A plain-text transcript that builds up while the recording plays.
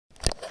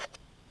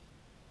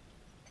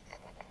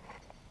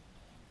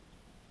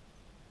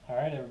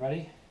Alright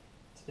everybody,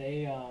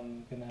 today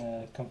I'm going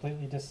to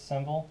completely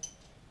disassemble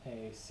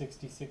a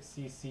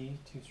 66cc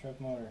two-stroke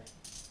motor.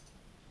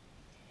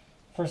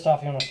 First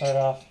off, you want to start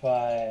off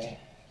by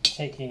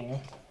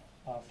taking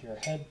off your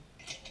head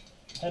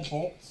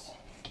bolts.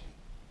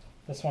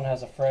 This one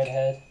has a Fred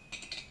head.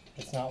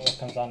 It's not what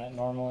comes on it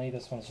normally.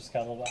 This one's just got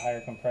a little bit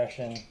higher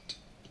compression.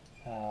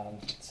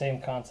 Same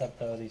concept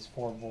though, these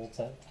four bolts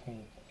on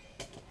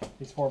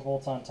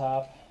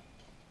top.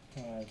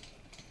 I'm going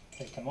to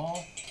take them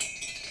off.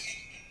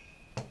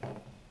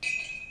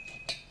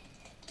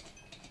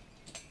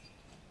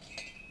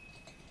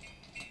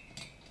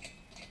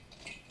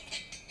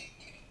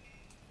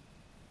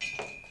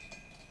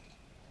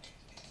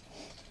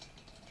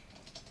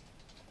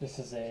 This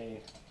is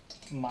a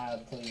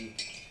mildly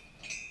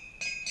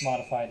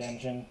modified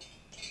engine,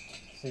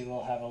 so you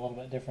will have a little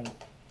bit different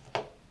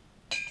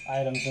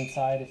items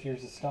inside if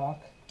yours is stock.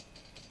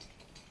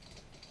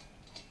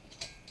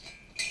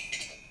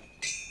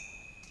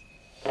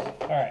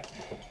 Alright,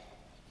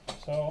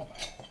 so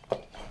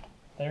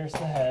there's the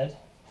head.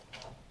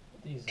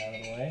 Put these out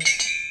of the way.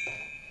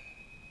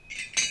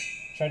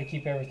 Try to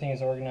keep everything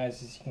as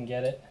organized as you can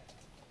get it.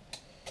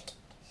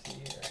 See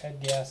your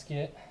head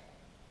gasket,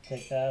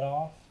 take that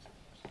off.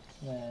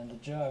 Then the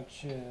jug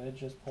should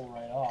just pull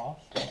right off.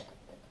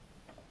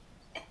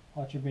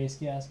 Watch your base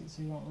gasket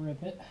so you don't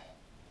rip it.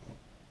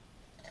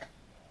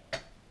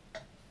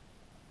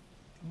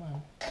 Come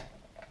on.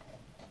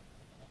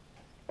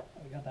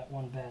 We got that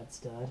one bad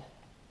stud.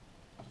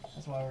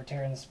 That's why we're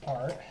tearing this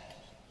apart.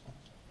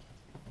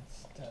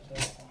 Stud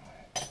this one.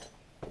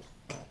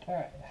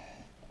 Alright.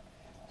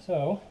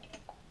 So,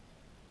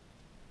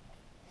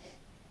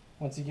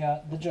 once you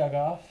got the jug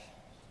off,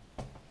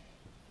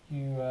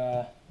 you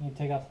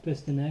take off the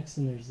piston X,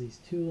 and there's these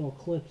two little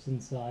clips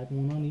inside,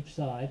 one on each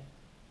side,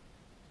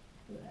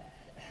 that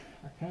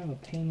are kind of a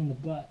pain in the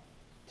butt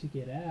to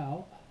get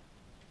out,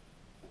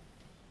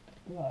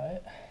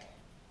 but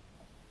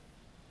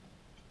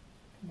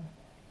come on.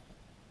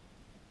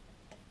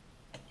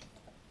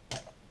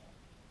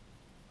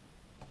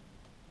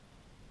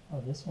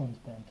 Oh, this one's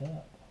bent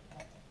up.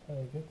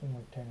 Probably a good thing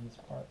we're tearing this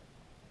apart.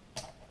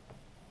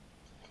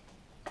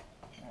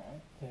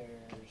 Alright,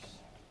 there's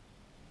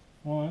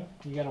one.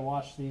 You got to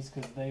watch these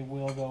because they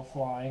will go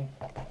flying.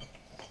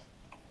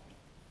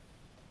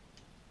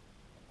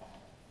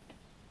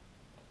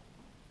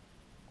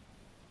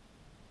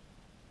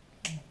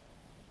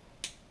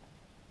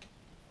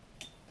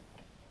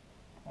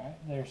 Alright,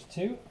 there's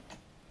two.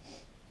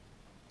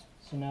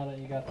 So now that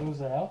you got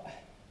those out,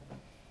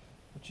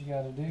 what you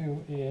got to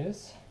do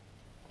is,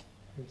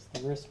 here's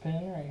the wrist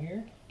pin right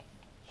here.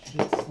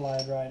 Should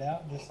slide right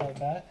out just like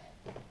that.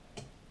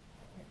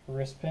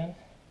 Wrist pin.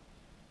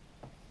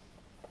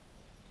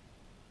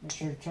 Make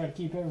sure to try to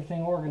keep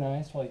everything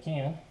organized while you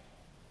can.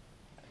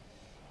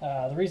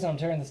 The reason I'm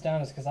tearing this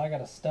down is because I got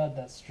a stud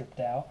that's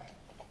stripped out.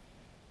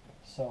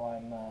 So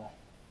I'm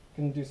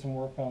going to do some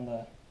work on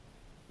the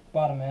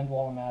bottom end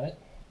while I'm at it.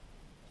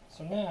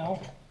 So now,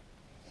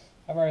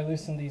 I've already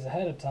loosened these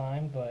ahead of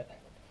time, but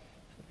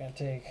we're going to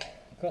take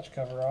the clutch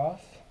cover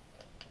off.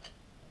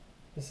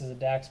 This is a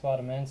DAX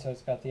bottom end, so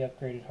it's got the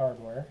upgraded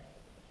hardware.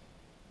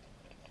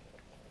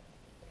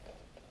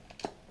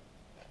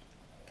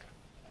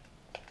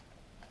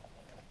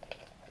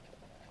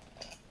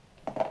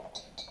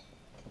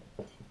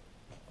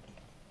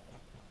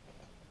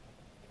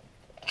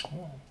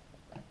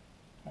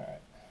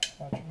 Alright,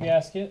 watch your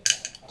gasket.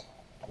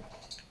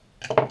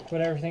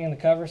 Put everything in the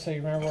cover so you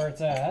remember where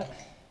it's at.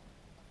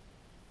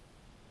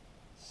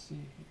 Let's see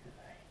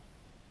here.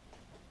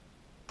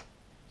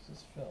 This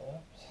is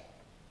Phillips.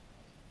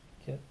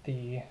 Get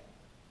the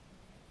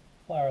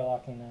flower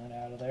locking nut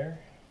out of there.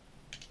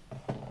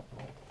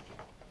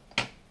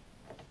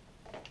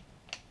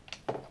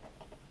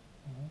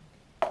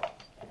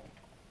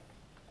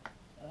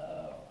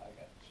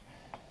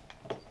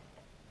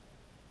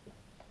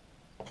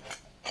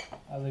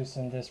 I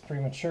loosened this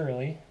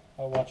prematurely.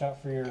 Watch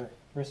out for your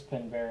wrist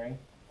pin bearing.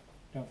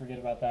 Don't forget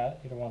about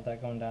that. You don't want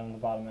that going down in the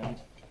bottom end.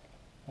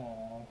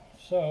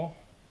 So,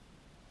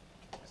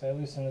 because I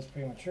loosened this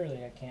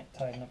prematurely, I can't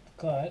tighten up the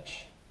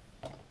clutch.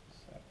 So,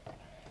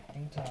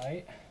 hang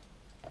tight.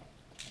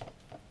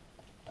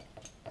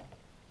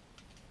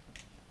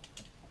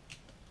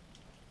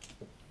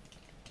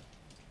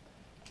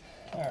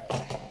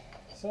 Alright,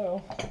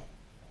 so,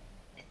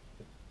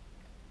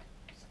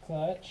 it's the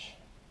clutch.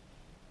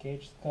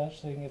 Gauge the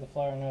clutch so you can get the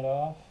flower nut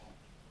off.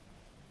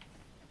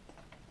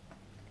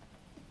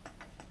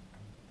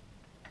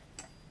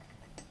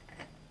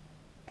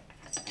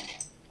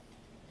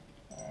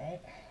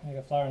 Alright, make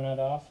a flower nut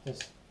off. This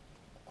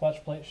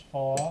clutch plate should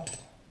fall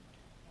off.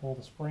 Pull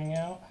the spring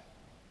out.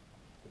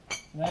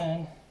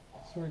 Then,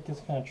 this is where it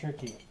gets kind of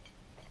tricky.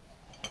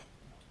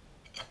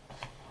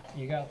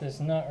 You got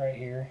this nut right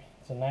here.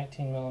 It's a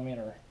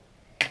 19mm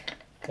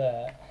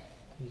that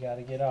you got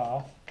to get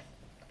off.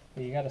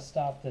 But you got to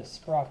stop this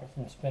sprocket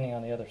from spinning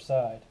on the other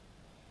side.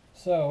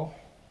 So,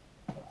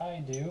 what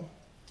I do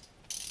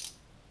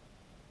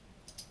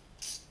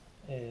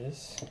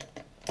is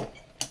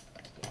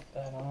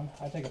that on.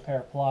 I take a pair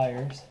of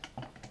pliers.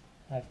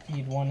 I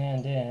feed one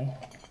end in.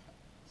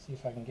 See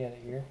if I can get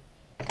it here.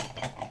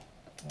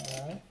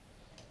 Alright.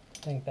 I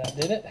think that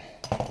did it.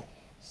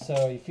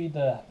 So you feed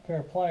the pair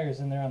of pliers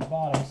in there on the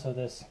bottom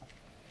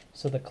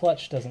so the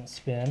clutch doesn't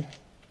spin.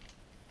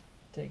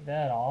 Take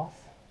that off.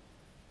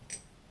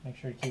 Make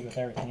sure you keep with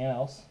everything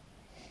else.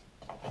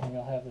 And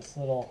you'll have this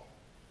little,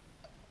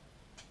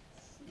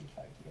 let's see if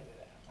I can get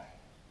it out.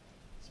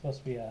 It's supposed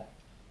to be like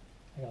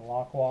a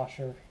lock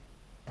washer.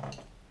 If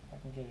I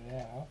can get it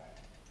out.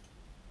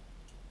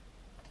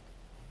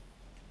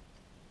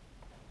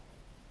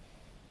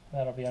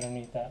 That'll be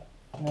underneath that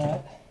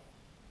nut.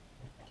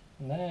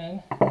 And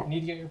then you need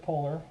to get your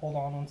puller. Hold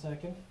on 1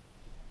 second.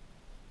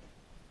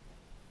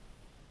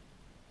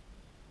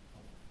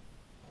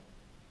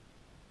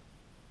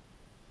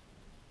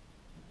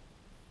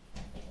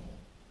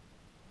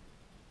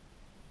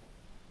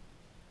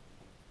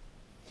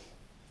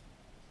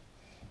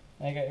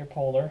 Now you got your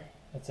puller.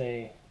 It's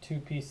a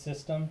 2-piece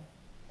system.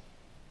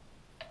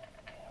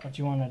 What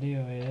you want to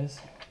do is,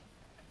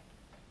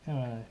 kind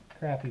of a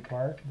crappy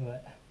part,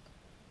 but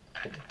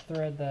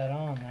thread that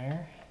on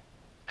there.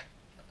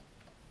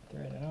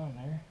 Thread it on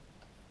there.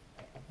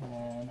 And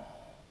then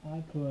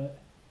I put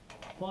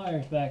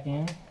pliers back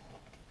in.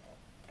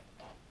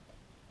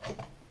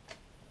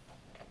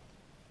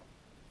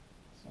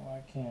 So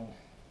I can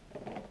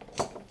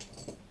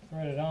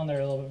thread it on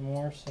there a little bit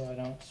more so I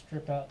don't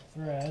strip out the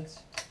threads.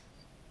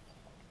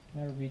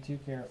 Never be too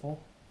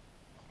careful.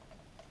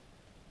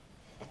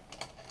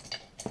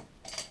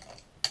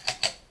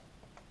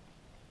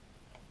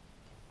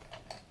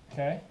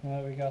 Okay,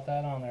 now that we got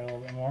that on there a little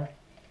bit more,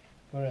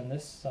 put it on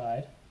this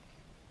side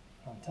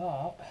on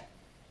top.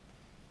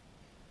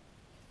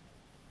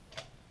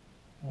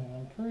 And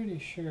I'm pretty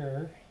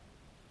sure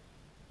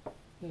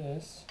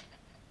this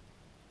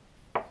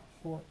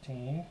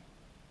 14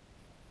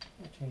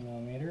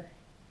 millimeter.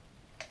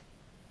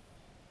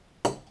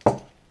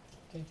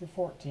 Take your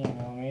 14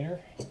 millimeter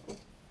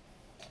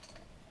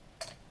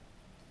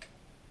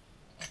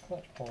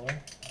clutch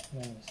puller,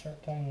 and then you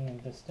start tightening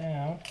this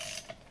down.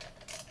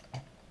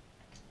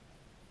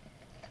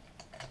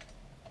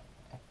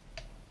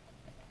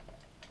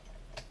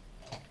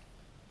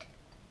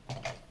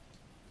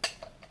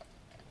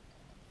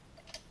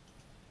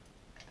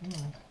 Come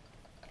on.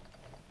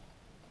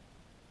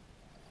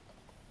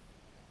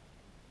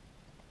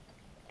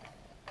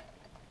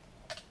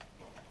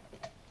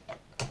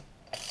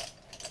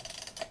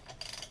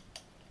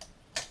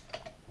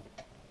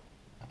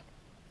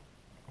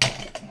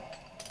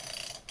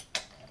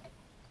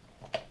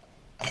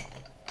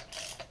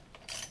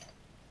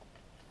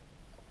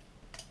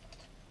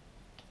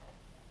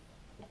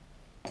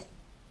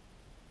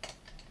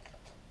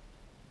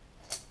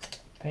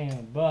 Pain in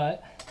the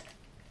butt.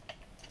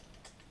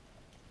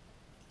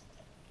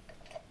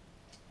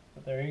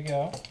 But there you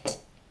go.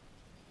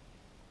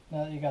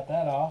 Now that you got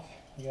that off,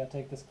 you got to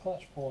take this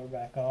clutch puller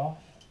back off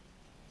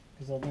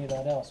because they'll need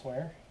that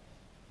elsewhere.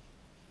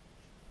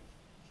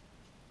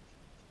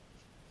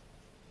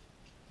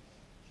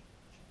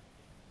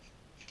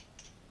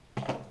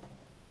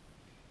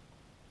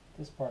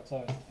 This part's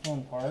always the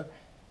fun part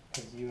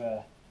because you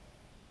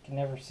can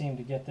never seem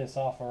to get this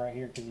off right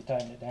here because you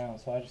tightened it down.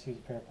 So I just use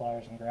a pair of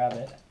pliers and grab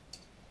it.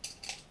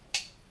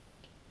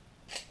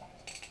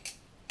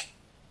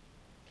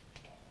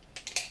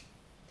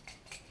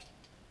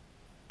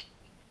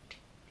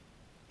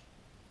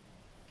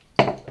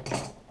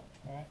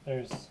 Alright,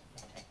 there's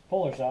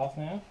pullers off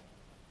now.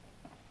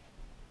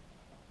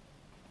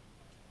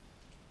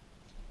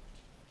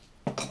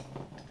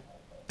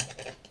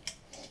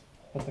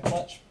 Put the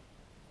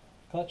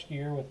clutch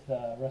gear with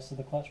the rest of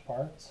the clutch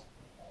parts.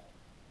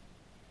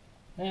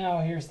 Now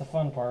here's the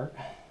fun part.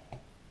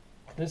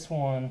 This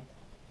one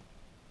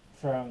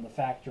from the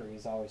factory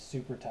is always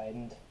super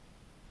tightened,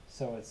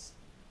 so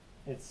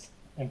it's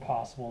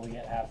impossible to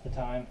get half the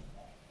time.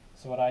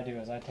 So what I do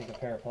is I take a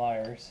pair of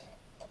pliers,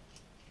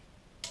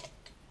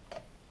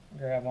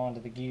 grab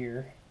onto the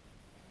gear,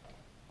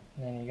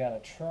 and then you gotta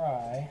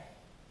try.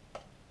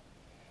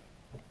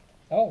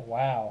 Oh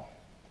wow,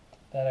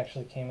 that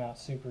actually came out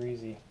super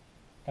easy.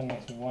 Kind of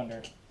makes me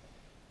wonder.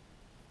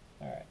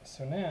 Alright,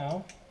 so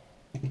now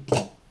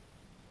got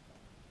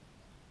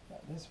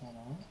this one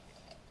off.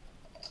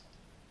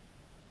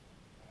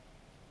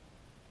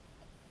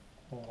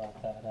 Pull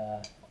out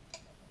that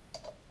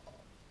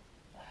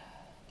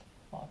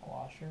lock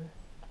washer,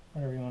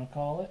 whatever you want to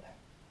call it.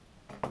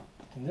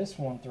 And this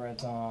one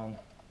threads on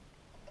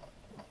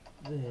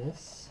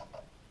this.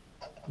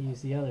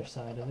 Use the other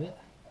side of it.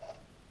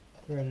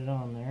 Thread it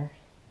on there.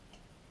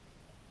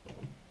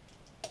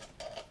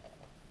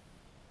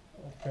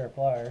 With a pair of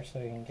pliers so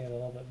you can get a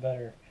little bit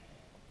better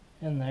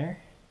in there.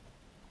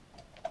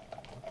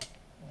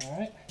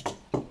 Alright,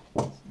 so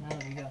now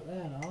that we got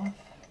that off,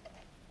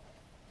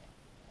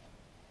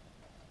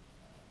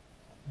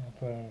 I'll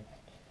put in,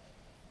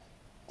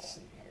 let's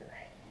see here.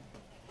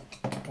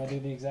 I'll do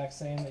the exact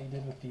same that you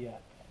did with the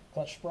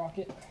clutch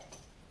sprocket.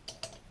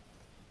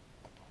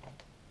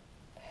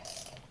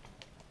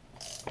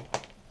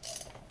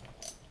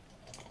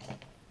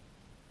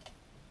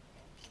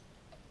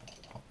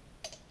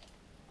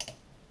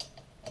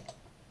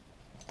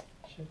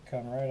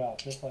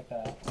 off just like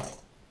that.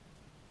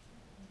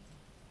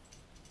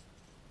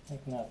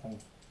 Like nothing.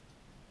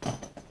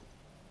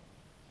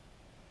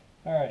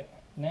 Alright,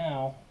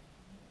 now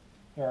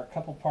there are a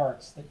couple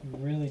parts that you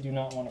really do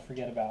not want to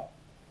forget about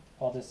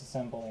while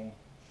disassembling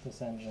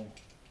this engine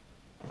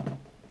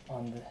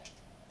on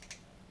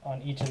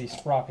each of these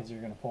sprockets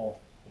you're going to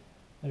pull.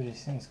 There's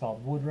these things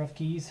called Woodruff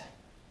keys,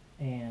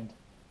 and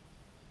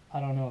I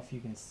don't know if you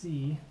can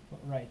see, but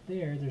right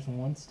there's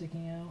one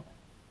sticking out,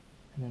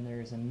 and then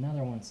there's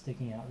another one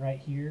sticking out right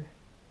here.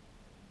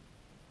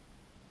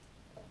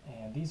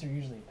 And these are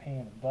usually a pain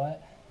in the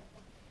butt.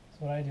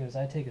 So what I do is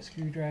I take a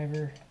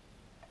screwdriver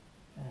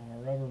and a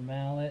rubber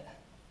mallet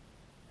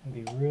and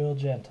be real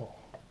gentle.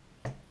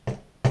 That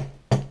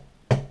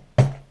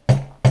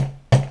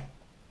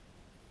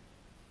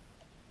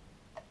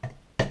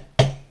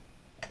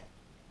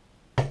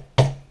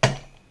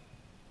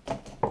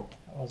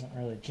wasn't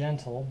really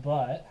gentle,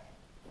 but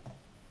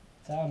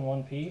it's out in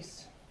one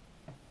piece.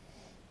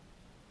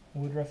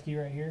 Woodruff key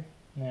right here.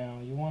 Now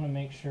you want to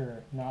make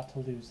sure not to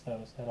lose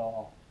those at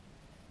all.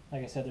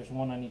 Like I said, there's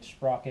one on each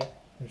sprocket.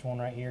 There's one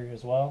right here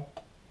as well.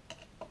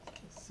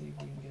 Let's see if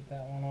we can get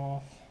that one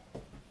off.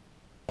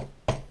 There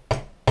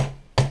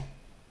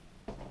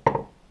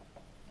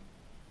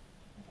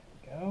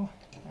we go.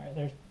 Alright,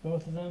 there's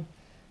both of them.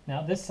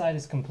 Now this side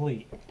is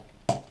complete.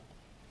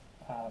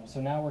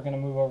 So now we're going to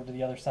move over to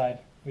the other side.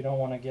 We don't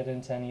want to get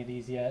into any of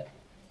these yet.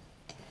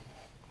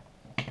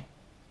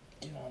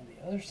 Get on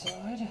the other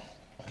side.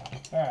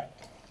 Alright.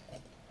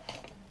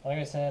 Like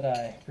I said,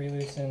 I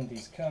pre-loosened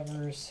these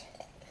covers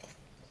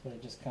so they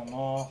just come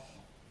off.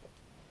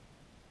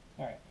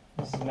 Alright,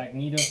 this is the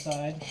magneto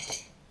side.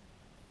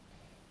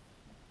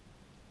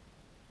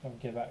 Don't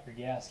forget about your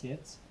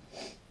gaskets.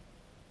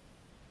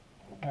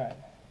 Alright,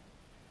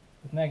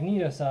 with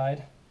magneto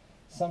side,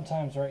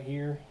 sometimes right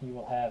here you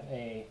will have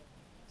a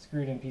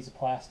screwed in piece of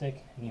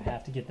plastic and you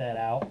have to get that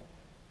out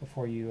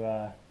before you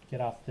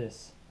get off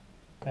this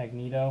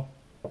magneto,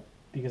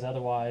 because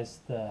otherwise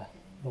the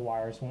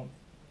wires won't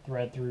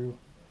thread through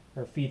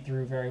or feed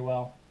through very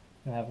well.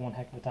 You'll have one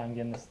heck of a time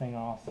getting this thing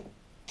off.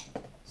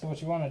 So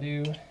what you want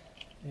to do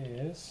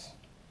is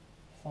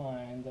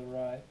find the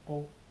right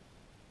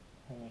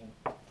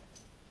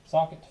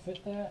socket to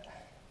fit that.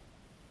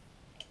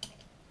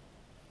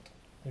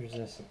 There's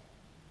this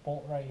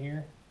bolt right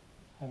here.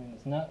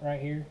 This nut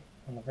right here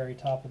on the very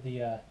top of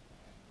the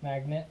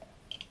magnet.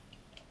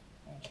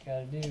 What you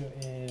gotta do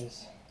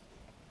is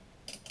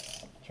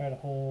try to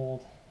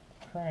hold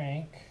the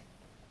crank.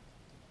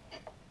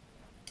 Get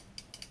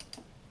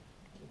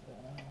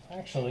that off.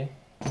 Actually,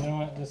 you know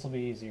what? This will be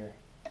easier.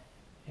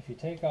 If you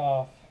take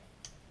off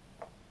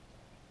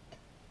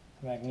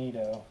the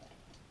magneto,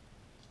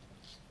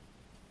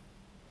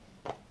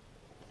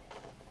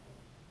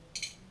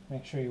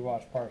 make sure you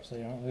watch parts so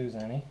you don't lose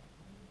any.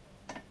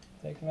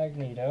 Take the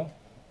magneto,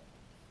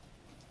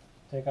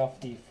 take off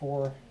the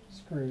 4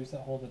 screws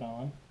that hold it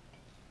on,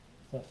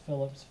 the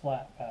Phillips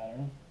flat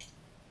pattern.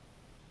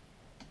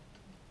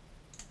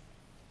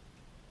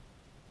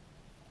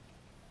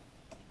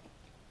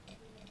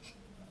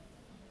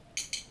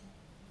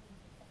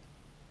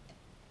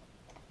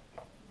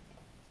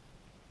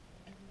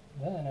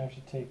 Then after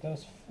you take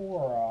those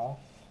 4 off,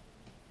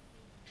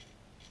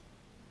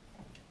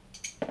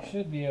 you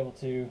should be able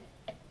to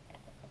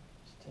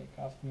just take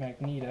off the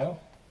magneto,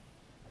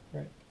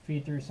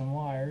 feed through some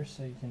wires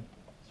so you can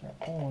start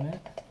pulling it.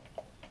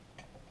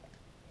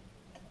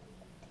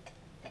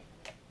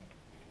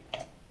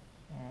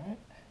 Alright,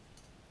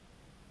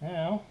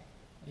 now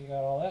you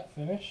got all that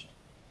finished,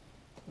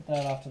 put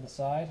that off to the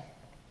side.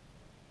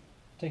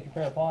 Take your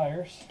pair of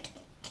pliers,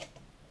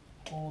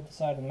 hold the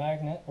side of the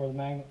magnet, or the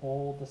magnet will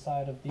hold the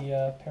side of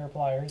the pair of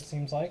pliers, it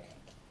seems like.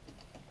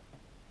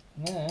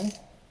 And then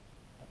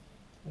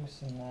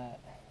loosen that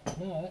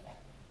nut,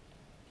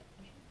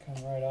 come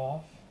right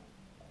off.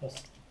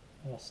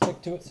 It'll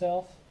stick to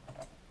itself.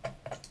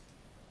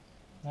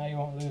 Now you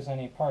won't lose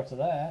any parts of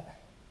that.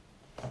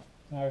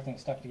 Now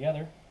everything's stuck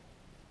together.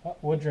 Oh,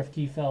 Woodruff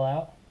key fell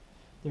out.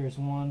 There's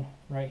one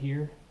right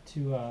here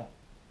to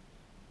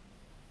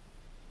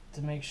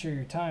make sure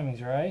your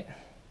timing's right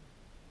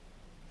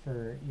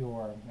for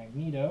your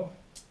magneto.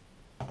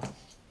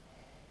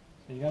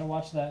 So you gotta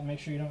watch that and make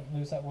sure you don't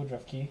lose that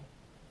Woodruff key.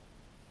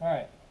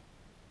 Alright.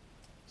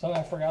 Something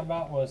I forgot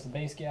about was the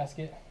base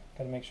gasket.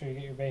 Gotta make sure you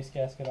get your base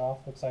gasket off.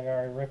 Looks like I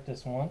already ripped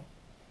this one.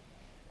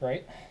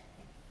 Great.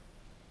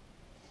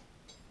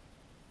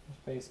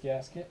 Base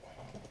gasket.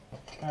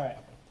 Alright.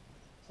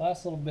 So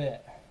last little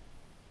bit.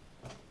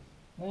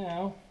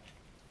 Now,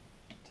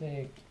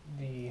 take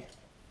the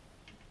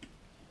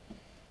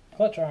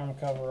clutch arm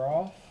cover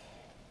off.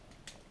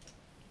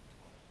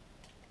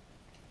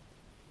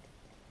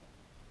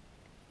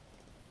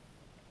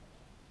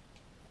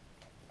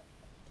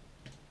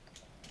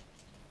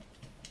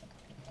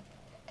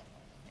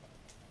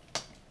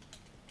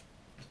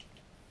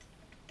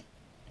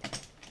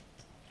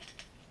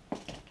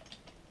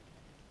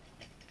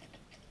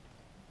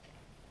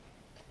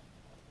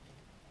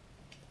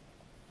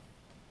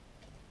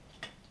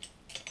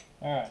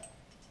 Alright,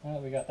 Now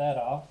that we got that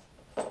off,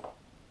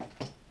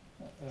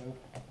 uh-oh,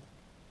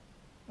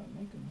 I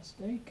make a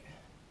mistake.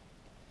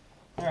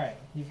 Alright,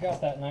 you've got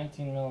that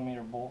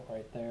 19mm bolt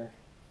right there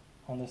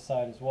on this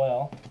side as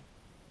well,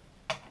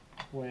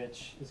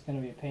 which is going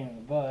to be a pain in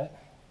the butt.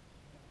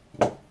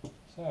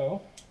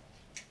 So,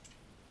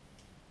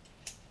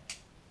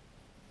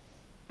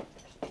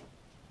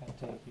 gotta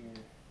take your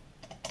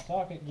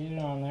socket, get it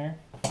on there,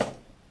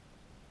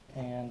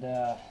 and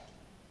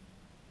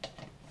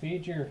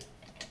feed your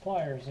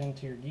pliers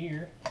into your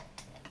gear.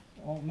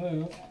 It won't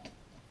move.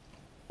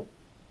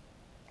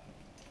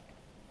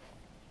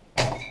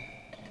 Let's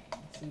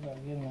see about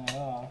getting that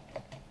off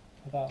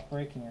without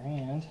breaking your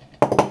hand.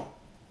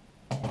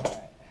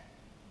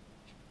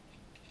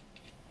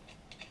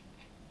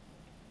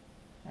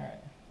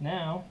 Alright,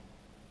 now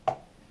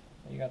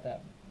you got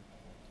that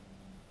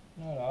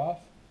nut off.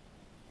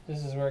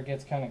 This is where it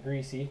gets kind of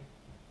greasy.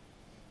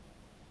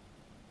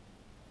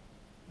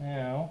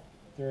 Now,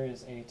 there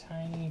is a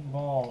tiny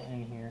ball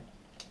in here.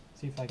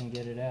 See if I can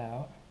get it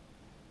out.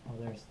 Oh,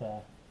 there's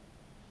the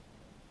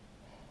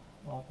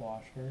lock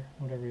washer,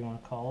 whatever you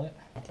want to call it.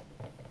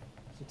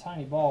 There's a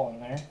tiny ball in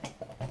there.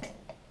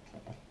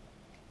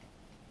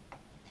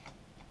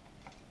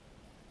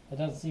 It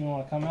doesn't seem to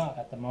want to come out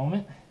at the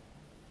moment,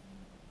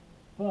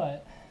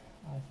 but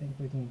I think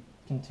we can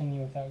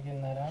continue without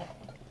getting that out.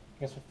 I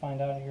guess we'll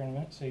find out here in a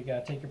minute. So you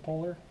gotta take your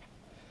puller,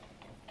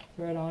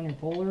 thread on your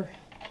puller,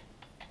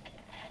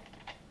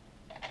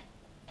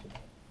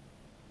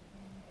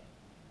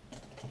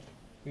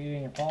 feed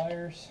in your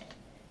pliers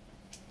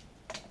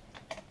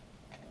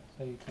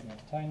so you can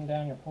tighten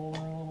down your puller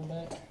a little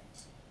bit,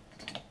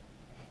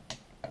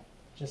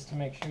 just to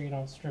make sure you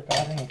don't strip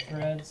out any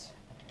threads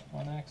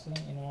on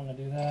accident. You don't want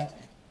to do that,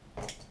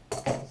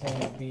 because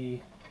then you'd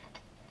be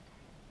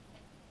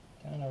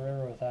kind of a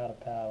river without a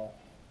paddle.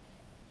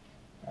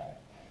 Alright.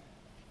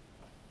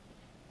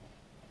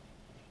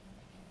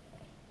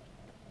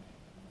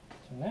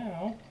 So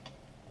now,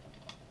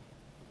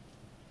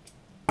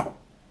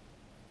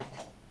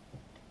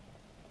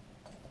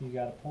 you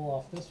got to pull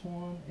off this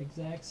one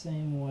exact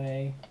same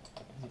way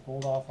as you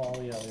pulled off all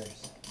the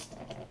others.